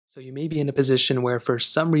So you may be in a position where for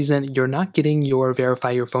some reason you're not getting your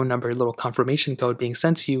verify your phone number little confirmation code being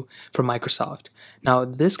sent to you from Microsoft. Now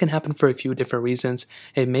this can happen for a few different reasons.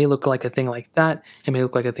 It may look like a thing like that. It may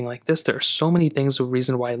look like a thing like this. There are so many things the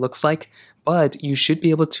reason why it looks like, but you should be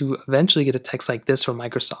able to eventually get a text like this from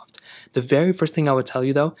Microsoft. The very first thing I would tell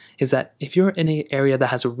you though is that if you're in an area that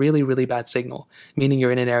has a really bad signal, meaning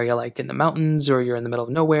you're in an area like in the mountains or you're in the middle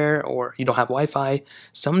of nowhere or you don't have Wi-Fi,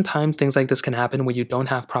 sometimes things like this can happen when you don't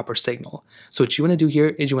have proper signal. So what you want to do here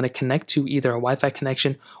is you want to connect to either a Wi-Fi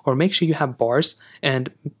connection or make sure you have bars, and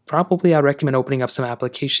probably I recommend opening up some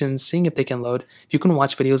applications, seeing if they can load. If you can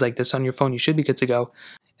watch videos like this on your phone, you should be good to go.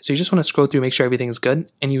 So you just want to scroll through, make sure everything is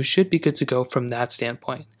good, and you should be good to go from that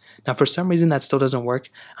standpoint. Now, for some reason that still doesn't work,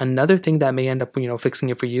 another thing that may end up, fixing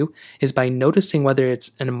it for you is by noticing whether it's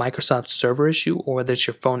a Microsoft server issue or whether it's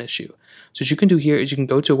your phone issue. So what you can do here is you can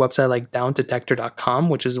go to a website like downdetector.com,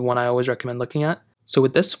 which is one I always recommend looking at. So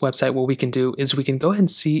with this website, what we can do is we can go ahead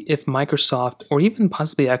and see if Microsoft, or even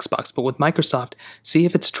possibly Xbox, but with Microsoft, see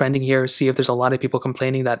if it's trending here, see if there's a lot of people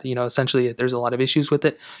complaining that, essentially there's a lot of issues with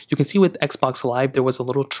it. You can see with Xbox Live, there was a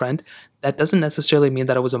little trend. That doesn't necessarily mean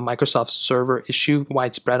that it was a Microsoft server issue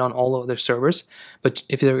widespread on all of their servers. But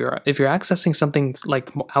if you're accessing something like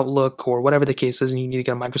Outlook or whatever the case is, and you need to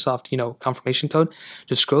get a Microsoft, confirmation code,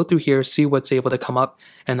 just scroll through here, see what's able to come up.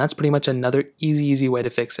 And that's pretty much another easy way to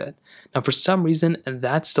fix it. Now, for some reason,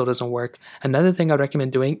 that still doesn't work. Another thing I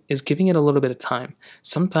recommend doing is giving it a little bit of time.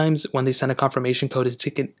 Sometimes when they send a confirmation code, it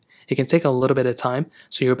can take a little bit of time.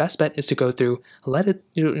 So your best bet is to go through, let it,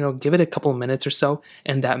 give it a couple of minutes or so,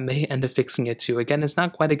 and that may end up fixing it too. Again, it's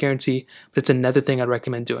not quite a guarantee, but it's another thing I'd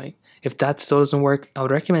recommend doing. If that still doesn't work, I would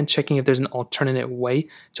recommend checking if there's an alternative way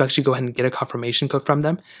to actually go ahead and get a confirmation code from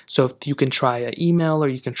them. So if you can try an email or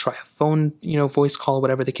you can try a phone, voice call,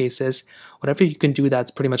 whatever the case is, whatever you can do that's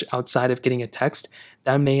pretty much outside of getting a text,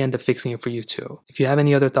 that may end up fixing it for you too. If you have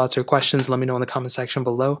any other thoughts or questions, let me know in the comment section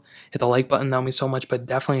below. Hit the like button, that would mean so much, but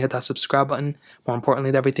definitely hit that subscribe button. More importantly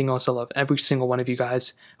than everything else, I love every single one of you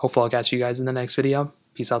guys. Hopefully I'll catch you guys in the next video.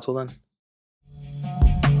 Peace out till then.